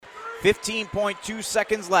15.2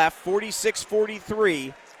 seconds left,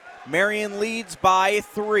 46-43. Marion leads by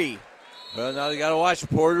 3. Well, now you got to watch.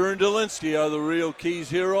 Porter and Delinsky are the real keys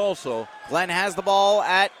here also. Glenn has the ball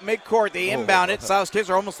at midcourt. They inbound it. Silas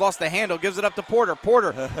Kisser almost lost the handle. Gives it up to Porter.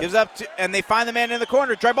 Porter gives up to, and they find the man in the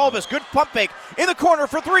corner. Drybulbis, good pump fake. In the corner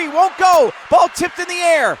for 3. Won't go. Ball tipped in the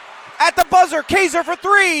air. At the buzzer, Kaiser for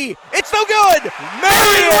 3. It's no good.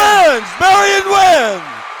 Marion wins. Marion wins.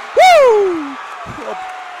 Woo!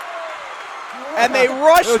 And they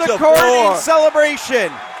rush the court in celebration.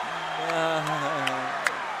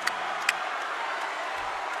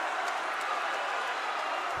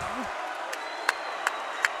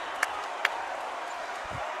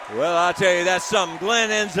 Well, I'll tell you, that's something.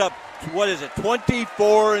 Glenn ends up,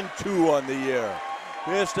 24-2 on the year.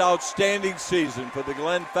 Just outstanding season for the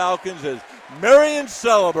Glenn Falcons as Marion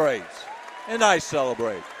celebrates, and I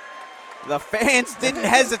celebrate. The fans didn't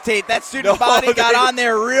hesitate. That student body got on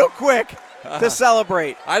there real quick to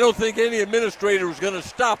celebrate. I don't think any administrator was going to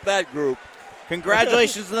stop that group.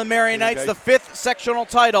 Congratulations to the Marion Knights, the 5th sectional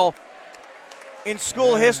title in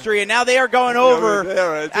school history, and now they are going over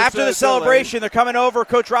after the celebration. They're coming over.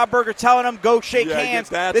 Coach Rob Berger telling them, go shake hands.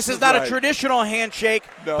 This is not a traditional handshake,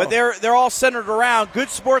 but they're all centered around good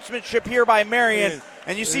sportsmanship here by Marion.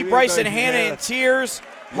 And you see Bryson Hanna in tears.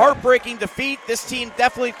 Heartbreaking defeat. This team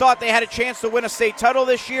definitely thought they had a chance to win a state title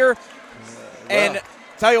this year. And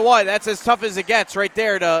tell you what, that's as tough as it gets right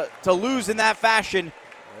there to lose in that fashion.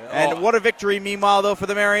 And what a victory, meanwhile, though, for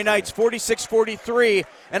the Marion Knights, 46-43.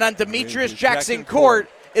 And on Demetrius Jackson Court,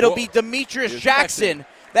 it'll be Demetrius Jackson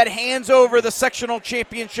that hands over the sectional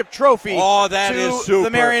championship trophy to the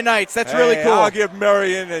Marion Knights. That's really cool. I'll give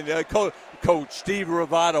Marion and Coach Steve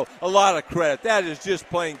Ravato a lot of credit. That is just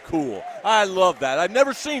plain cool. I love that. I've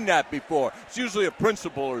never seen that before. It's usually a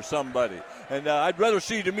principal or somebody. And I'd rather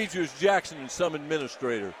see Demetrius Jackson than some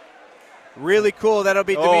administrator. Really cool. That'll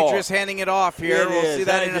be Demetrius handing it off here. We'll see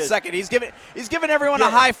that in a second. He's giving everyone a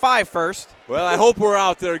high five first. Well, I hope we're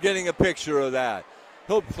out there getting a picture of that.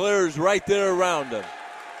 Hope Claire's right there around him.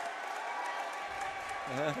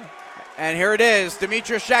 And here it is,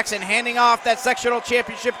 Demetrius Jackson handing off that sectional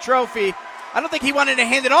championship trophy. I don't think he wanted to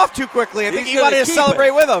hand it off too quickly. I think he wanted to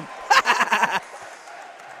celebrate with him.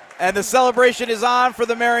 And the celebration is on for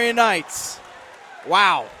the Marion Knights.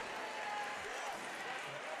 Wow.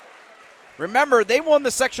 Remember, they won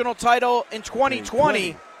the sectional title in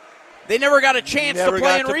 2020. They never got a chance to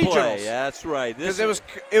play in regionals. That's right. Because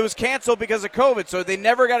it was canceled because of COVID, so they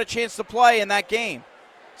never got a chance to play in that game.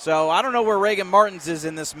 So I don't know where Reagan Martins is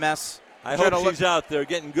in this mess. I hope she's out there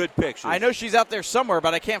getting good pictures. I know she's out there somewhere,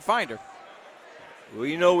 but I can't find her. Well,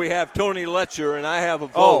 you know we have Tony Letcher, and I have a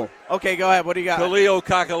vote. Oh, okay, go ahead. What do you got? Khalil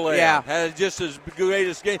Kakalea. Yeah. Had just his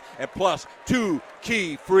greatest game, and plus 2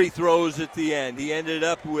 key free throws at the end. He ended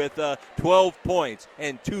up with 12 points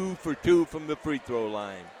and 2 for 2 from the free throw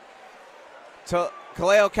line.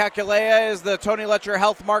 Kaleo Kakalea is the Tony Letcher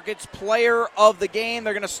Health Markets player of the game.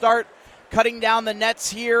 They're going to start cutting down the nets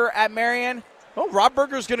here at Marion. Oh, Rob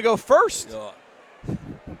Berger's going to go first.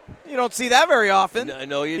 You don't see that very often.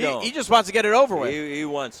 No, you don't. He just wants to get it over with. He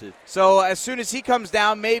wants it. So as soon as he comes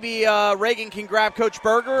down, maybe Reagan can grab Coach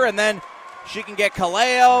Berger, and then she can get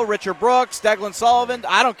Kaleo, Richard Brooks, Declan Sullivan.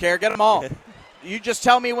 I don't care. Get them all. You just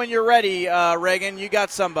tell me when you're ready, Reagan. You got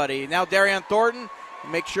somebody. Now Darian Thornton.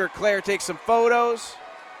 Make sure Claire takes some photos.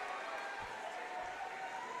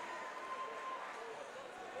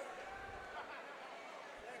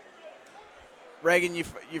 Reagan,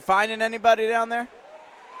 you finding anybody down there?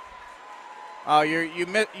 Oh, you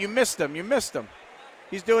missed him. You missed him.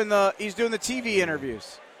 He's doing the TV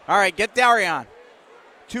interviews. All right, get Darian.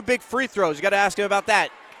 2 big free throws. You got to ask him about that.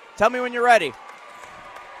 Tell me when you're ready.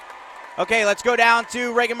 Okay, let's go down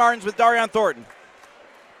to Reagan Martins with Darian Thornton.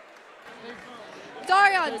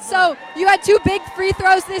 Darian, so you had 2 big free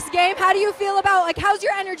throws this game. How do you feel about, how's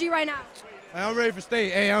your energy right now? I'm ready for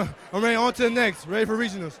state. Hey, I'm ready on to the next. Ready for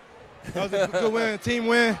regionals. That was a good win, team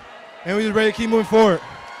win, and we're just ready to keep moving forward.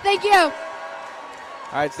 Thank you. All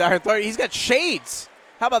right, Darian Thornton. He's got shades.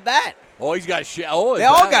 How about that? Oh, he's got shades. They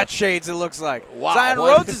all got shades, it looks like. Wow. Zion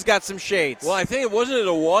Rhodes has got some shades. Well, I think it wasn't a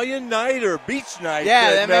Hawaiian night or beach night.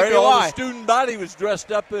 Yeah, that may be all why. The student body was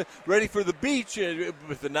dressed up, ready for the beach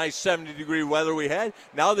with the nice 70-degree weather we had.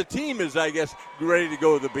 Now the team is, I guess, ready to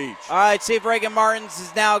go to the beach. All right, see if Reagan Martins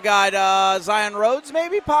has now got Zion Rhodes,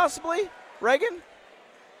 maybe, possibly. Reagan?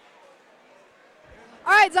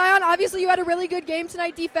 All right, Zion, obviously you had a really good game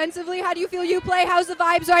tonight defensively. How do you feel you play? How's the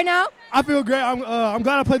vibes right now? I feel great. I'm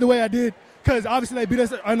glad I played the way I did because obviously they beat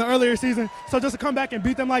us in the earlier season. So just to come back and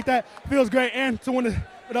beat them like that feels great. And to win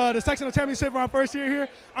the sectional championship our first year here.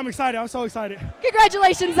 I'm excited. I'm so excited.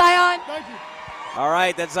 Congratulations, Zion. Thank you. All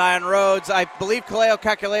right, that's Zion Rhodes. I believe Kaleo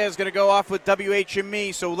Kakalea is going to go off with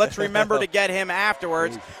WHME, so let's remember to get him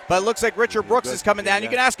afterwards. But it looks like Richard Brooks is coming down. You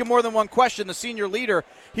can ask him more than one question, the senior leader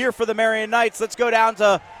here for the Marion Knights. Let's go down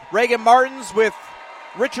to Reagan Martins with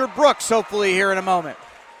Richard Brooks, hopefully, here in a moment.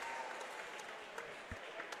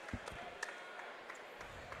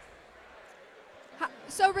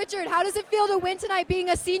 So, Richard, how does it feel to win tonight being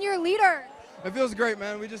a senior leader? It feels great,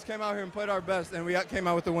 man. We just came out here and played our best, and we came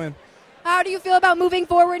out with the win. How do you feel about moving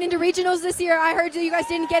forward into regionals this year? I heard that you guys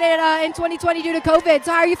didn't get it in 2020 due to COVID,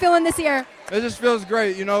 so how are you feeling this year? It just feels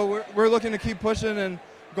great. You know, we're looking to keep pushing and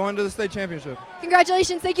going to the state championship.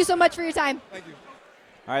 Congratulations. Thank you so much for your time. Thank you.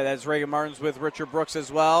 All right, that's Reagan Martins with Richard Brooks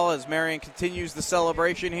as well as Marion continues the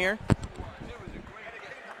celebration here.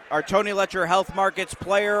 Our Tony Letcher Health Markets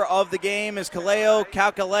player of the game is Kaleo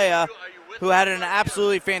Kakalea, who had an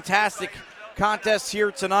absolutely fantastic contest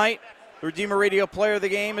here tonight. The Redeemer Radio Player of the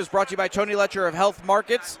Game is brought to you by Tony Letcher of Health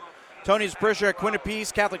Markets. Tony's parishioner at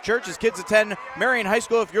Quinnipiac Catholic Church. His kids attend Marion High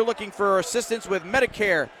School. If you're looking for assistance with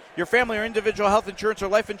Medicare, your family or individual health insurance or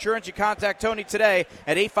life insurance, you contact Tony today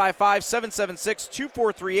at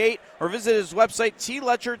 855-776-2438 or visit his website,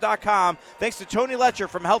 tletcher.com. Thanks to Tony Letcher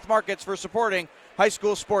from Health Markets for supporting high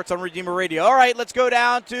school sports on Redeemer Radio. All right, let's go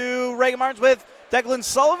down to Reagan Martins with Declan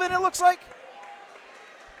Sullivan, it looks like.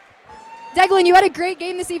 Declan, you had a great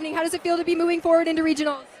game this evening. How does it feel to be moving forward into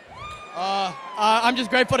regionals? I'm just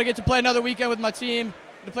grateful to get to play another weekend with my team,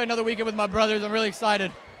 to play another weekend with my brothers. I'm really excited.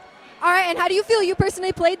 All right, and how do you feel you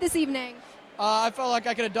personally played this evening? I felt like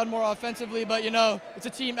I could have done more offensively, but, you know, it's a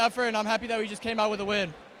team effort, and I'm happy that we just came out with a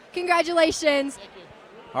win. Congratulations. Thank you.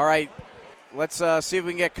 All right, let's see if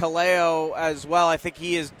we can get Kaleo as well. I think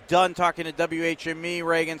he is done talking to WHME,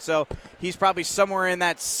 Reagan, so he's probably somewhere in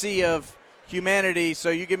that sea of humanity, so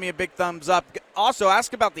you give me a big thumbs up. Also,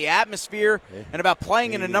 ask about the atmosphere and about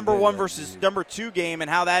playing in a number 1 versus number 2 game and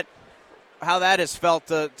how that has felt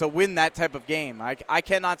to win that type of game. I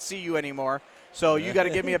cannot see you anymore, so you got to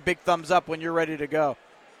give me a big thumbs up when you're ready to go.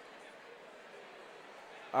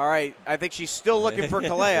 All right, I think she's still looking for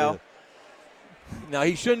Kaleo. Now,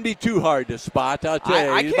 he shouldn't be too hard to spot, I'll tell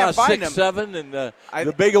you. I He's can't about find 6'7", and the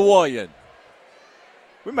big Hawaiian.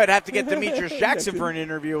 We might have to get Demetrius Jackson for an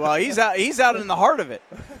interview while he's out in the heart of it.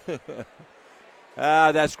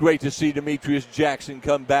 That's great to see Demetrius Jackson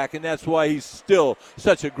come back, and that's why he's still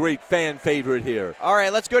such a great fan favorite here. All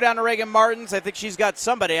right, let's go down to Reagan Martins. I think she's got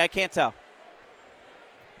somebody. I can't tell.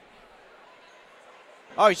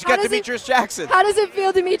 Oh, she's got Demetrius Jackson. How does it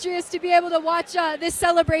feel, Demetrius, to be able to watch this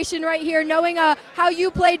celebration right here, knowing how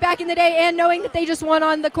you played back in the day and knowing that they just won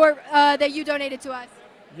on the court that you donated to us?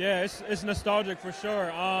 Yeah, it's nostalgic for sure.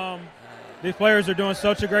 These players are doing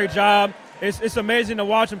such a great job. It's amazing to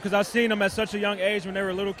watch them because I've seen them at such a young age when they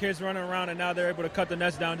were little kids running around, and now they're able to cut the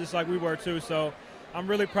nets down just like we were too. So I'm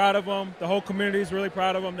really proud of them. The whole community is really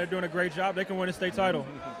proud of them. They're doing a great job. They can win a state title.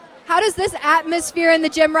 How does this atmosphere in the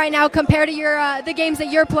gym right now compare to the games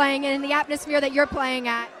that you're playing and the atmosphere that you're playing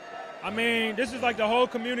at? I mean, this is like the whole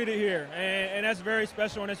community here, and that's very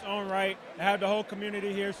special in its own right to have the whole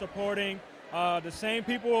community here supporting the same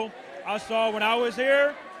people I saw when I was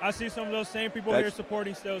here. I see some of those same people here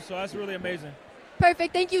supporting still, so that's really amazing.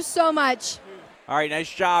 Perfect. Thank you so much. All right,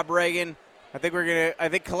 nice job, Reagan. I think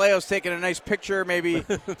Kaleo's taking a nice picture maybe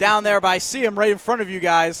down there, but I see him right in front of you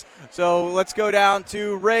guys. So let's go down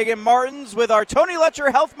to Reagan Martins with our Tony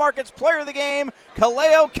Letcher Health Markets Player of the Game,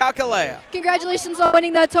 Kaleo Kakalea. Congratulations on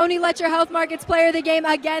winning the Tony Letcher Health Markets Player of the Game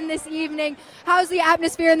again this evening. How's the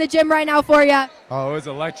atmosphere in the gym right now for you? Oh, it was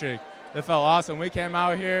electric. It felt awesome. We came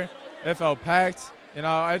out here. It felt packed. You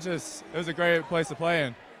know, it was a great place to play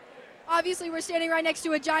in. Obviously, we're standing right next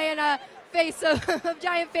to a giant face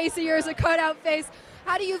of yours, a cutout face.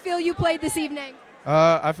 How do you feel you played this evening?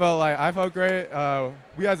 I felt great.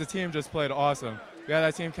 We as a team just played awesome. We had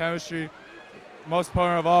that team chemistry. Most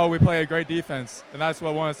important of all, we played a great defense, and that's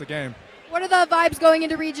what won us the game. What are the vibes going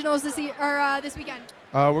into regionals this weekend?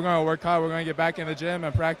 We're going to work hard. We're going to get back in the gym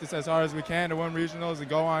and practice as hard as we can to win regionals and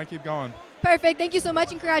go on and keep going. Perfect. Thank you so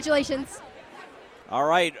much, and congratulations. All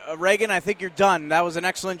right, Reagan, I think you're done. That was an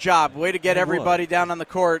excellent job. Way to get everybody down on the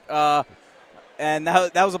court. And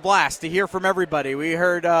that was a blast to hear from everybody. We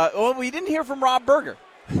heard we didn't hear from Rob Berger.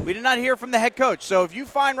 We did not hear from the head coach. So if you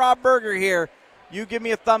find Rob Berger here, you give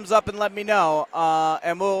me a thumbs up and let me know,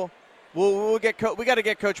 and we'll get we got to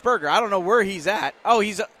get Coach Berger. I don't know where he's at. Oh,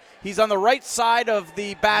 he's on the right side of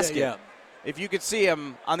the basket. Yeah. If you could see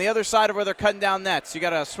him on the other side of where they're cutting down nets, you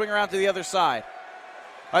got to swing around to the other side.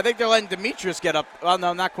 I think they're letting Demetrius get up. Well,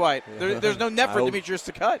 no, not quite. There's no net for Demetrius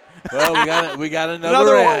to cut. Well, we got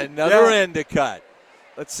another end to cut.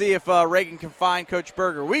 Let's see if Reagan can find Coach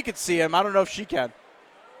Berger. We could see him. I don't know if she can.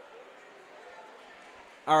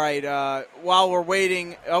 All right, while we're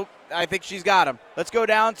waiting, I think she's got him. Let's go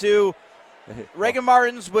down to Reagan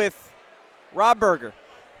Martins with Rob Berger.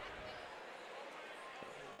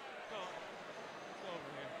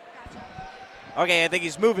 Okay, I think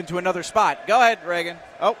he's moving to another spot. Go ahead, Reagan.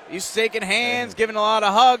 Oh, he's shaking hands, giving a lot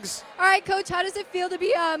of hugs. All right, Coach, how does it feel to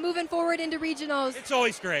be moving forward into regionals? It's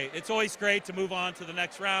always great. It's always great to move on to the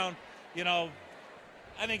next round. You know,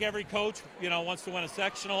 I think every coach, wants to win a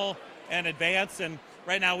sectional and advance, and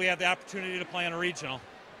right now we have the opportunity to play in a regional.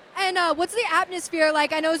 And what's the atmosphere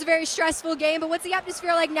like? I know it's a very stressful game, but what's the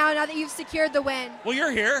atmosphere like now that you've secured the win? Well,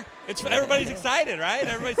 you're here. Everybody's excited, right?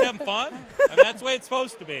 Everybody's having fun. I mean, that's the way it's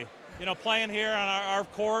supposed to be. Playing here on our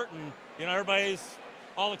court, and everybody's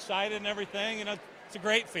all excited and everything. It's a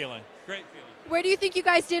great feeling. Great feeling. Where do you think you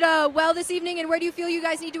guys did well this evening, and where do you feel you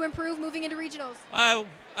guys need to improve moving into regionals? I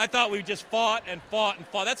thought we just fought and fought and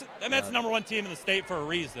fought. That's the number one team in the state for a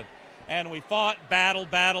reason. And we fought, battled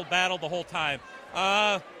the whole time.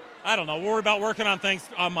 I don't know. We're about working on things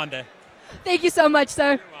on Monday. Thank you so much,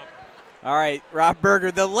 sir. All right, Rob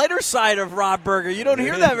Berger, the lighter side of Rob Berger. You don't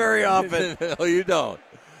hear that very often. No, you don't.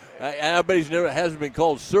 I bet hasn't been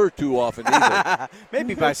called sir too often either.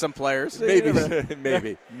 Maybe by some players.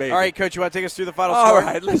 Maybe. All right, Coach, you want to take us through the final score? score?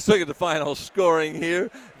 All right, let's look at the final scoring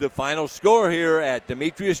here. The final score here at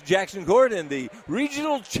Demetrius Jackson Court in the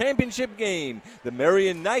regional championship game. The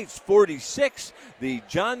Marion Knights 46, the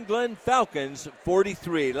John Glenn Falcons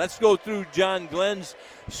 43. Let's go through John Glenn's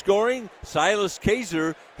scoring. Silas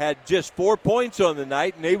Kaiser had just 4 points on the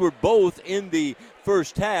night, and they were both in the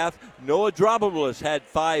first half. Noah Droboblis had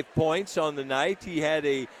 5 points on the night. He had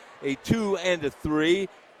a 2 and a 3.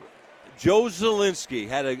 Joe Zielinski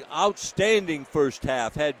had an outstanding first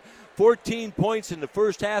half, had 14 points in the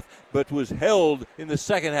first half, but was held in the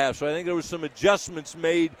second half. So I think there were some adjustments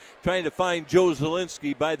made trying to find Joe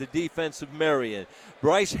Zielinski by the defense of Marion.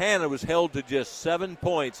 Bryce Hanna was held to just 7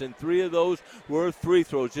 points, and 3 of those were free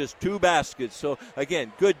throws, just 2 baskets. So,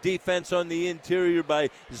 again, good defense on the interior by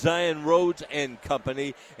Zion Rhodes and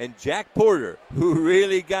company. And Jack Porter, who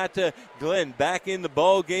really got Glenn back in the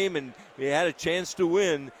ball game, and he had a chance to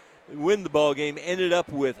win the ball game, ended up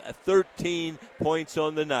with 13 points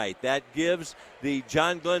on the night. That gives the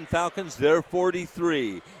John Glenn Falcons their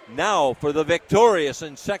 43. Now for the victorious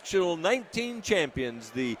and sectional 19 champions,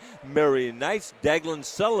 the Marion Knights. Daglin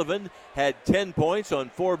Sullivan had 10 points on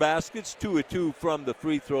 4 baskets, 2 of 2 from the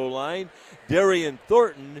free throw line. Darian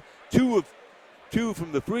Thornton, 2 of 2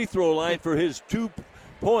 from the free throw line for his 2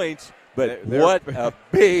 points. But what a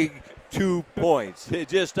big 2 points.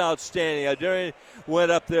 Just outstanding. Darian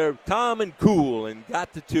went up there calm and cool and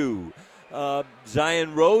got the 2.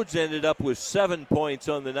 Zion Rhodes ended up with 7 points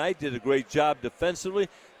on the night, did a great job defensively.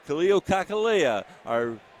 Khalil Kakalea,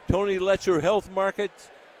 our Tony Letcher Health Market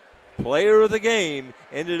player of the game,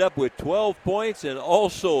 ended up with 12 points and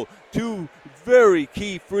also 2 very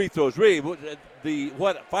key free throws. Really,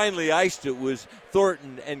 what finally iced it was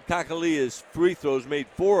Thornton and Kakalea's free throws, made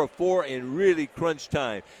 4 of 4 in really crunch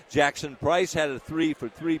time. Jackson Price had a 3 for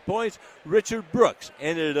 3 points. Richard Brooks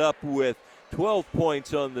ended up with 12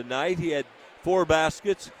 points on the night. He had 4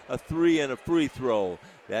 baskets, a 3 and a free throw.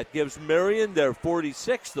 That gives Marion their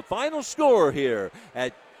 46. The final score here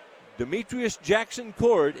at Demetrius Jackson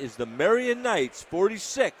Court is the Marion Knights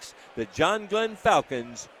 46, the John Glenn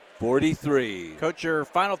Falcons 43. Coach, your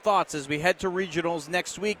final thoughts as we head to regionals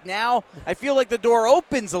next week. Now, I feel like the door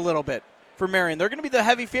opens a little bit for Marion. They're going to be the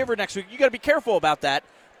heavy favorite next week. You got to be careful about that.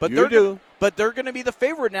 But they're going to be the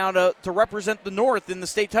favorite now to represent the North in the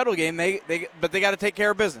state title game. But they got to take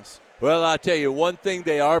care of business. Well, I'll tell you one thing,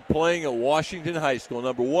 they are playing at Washington High School.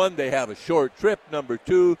 Number 1, they have a short trip. Number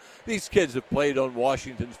 2, these kids have played on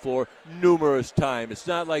Washington's floor numerous times. It's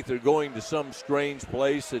not like they're going to some strange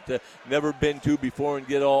place that they've never been to before and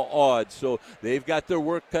get all odds. So they've got their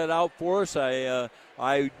work cut out for us.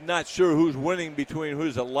 I'm not sure who's winning between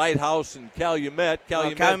who's a Lighthouse and Calumet.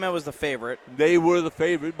 Calumet was the favorite. They were the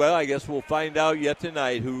favorite. Well, I guess we'll find out yet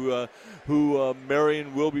tonight who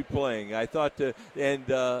Marion will be playing. I thought,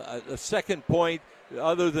 a second point,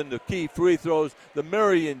 other than the key free throws, the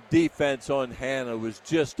Marion defense on Hanna was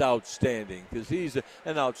just outstanding because he's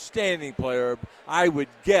an outstanding player. I would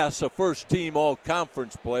guess a first-team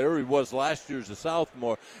all-conference player. He was last year's a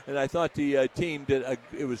sophomore, and I thought the team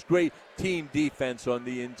it was great team defense on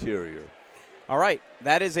the interior. All right,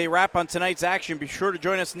 that is a wrap on tonight's action. Be sure to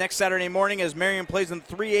join us next Saturday morning as Marion plays in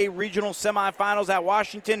 3A regional semifinals at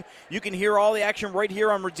Washington. You can hear all the action right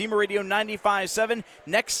here on Redeemer Radio 95.7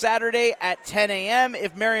 next Saturday at 10 a.m.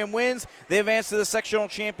 If Marion wins, they advance to the sectional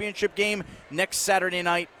championship game next Saturday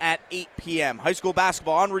night at 8 p.m. High school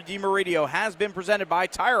basketball on Redeemer Radio has been presented by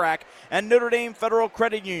Tire Rack and Notre Dame Federal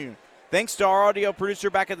Credit Union. Thanks to our audio producer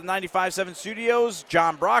back at the 95.7 studios,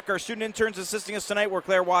 John Brock. Our student interns assisting us tonight were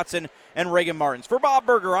Claire Watson and Reagan Martins. For Bob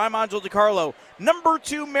Berger, I'm Angel DiCarlo. Number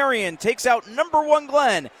 2 Marion takes out number 1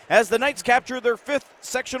 Glenn as the Knights capture their 5th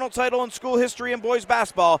sectional title in school history in boys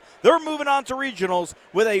basketball. They're moving on to regionals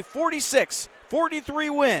with a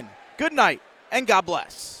 46-43 win. Good night, and God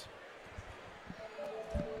bless.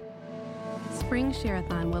 Spring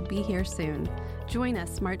Share-a-thon will be here soon. Join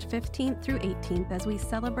us March 15th through 18th as we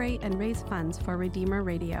celebrate and raise funds for Redeemer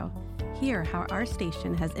Radio. Hear how our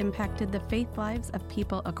station has impacted the faith lives of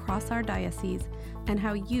people across our diocese and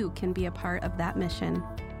how you can be a part of that mission.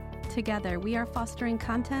 Together, we are fostering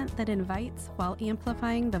content that invites while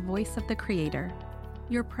amplifying the voice of the Creator.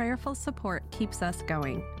 Your prayerful support keeps us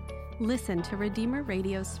going. Listen to Redeemer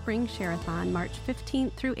Radio's Spring Share-a-thon March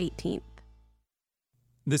 15th through 18th.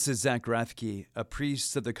 This is Zach Rathke, a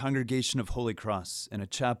priest of the Congregation of Holy Cross and a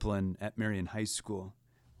chaplain at Marion High School.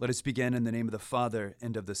 Let us begin in the name of the Father,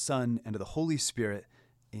 and of the Son, and of the Holy Spirit.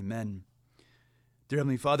 Amen. Dear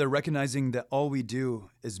Heavenly Father, recognizing that all we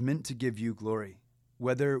do is meant to give you glory,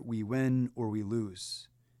 whether we win or we lose,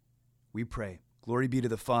 we pray, glory be to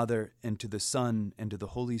the Father, and to the Son, and to the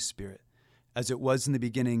Holy Spirit, as it was in the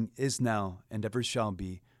beginning, is now, and ever shall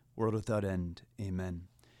be, world without end. Amen.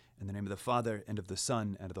 In the name of the Father, and of the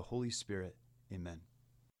Son, and of the Holy Spirit. Amen.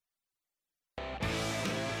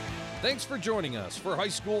 Thanks for joining us for high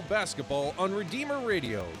school basketball on Redeemer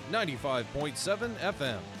Radio 95.7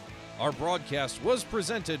 FM. Our broadcast was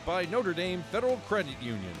presented by Notre Dame Federal Credit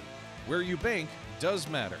Union, where you bank does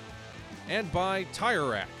matter. And by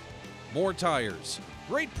Tire Rack. More tires,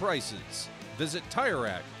 great prices. Visit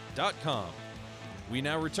TireRack.com. We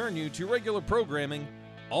now return you to regular programming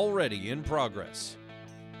already in progress.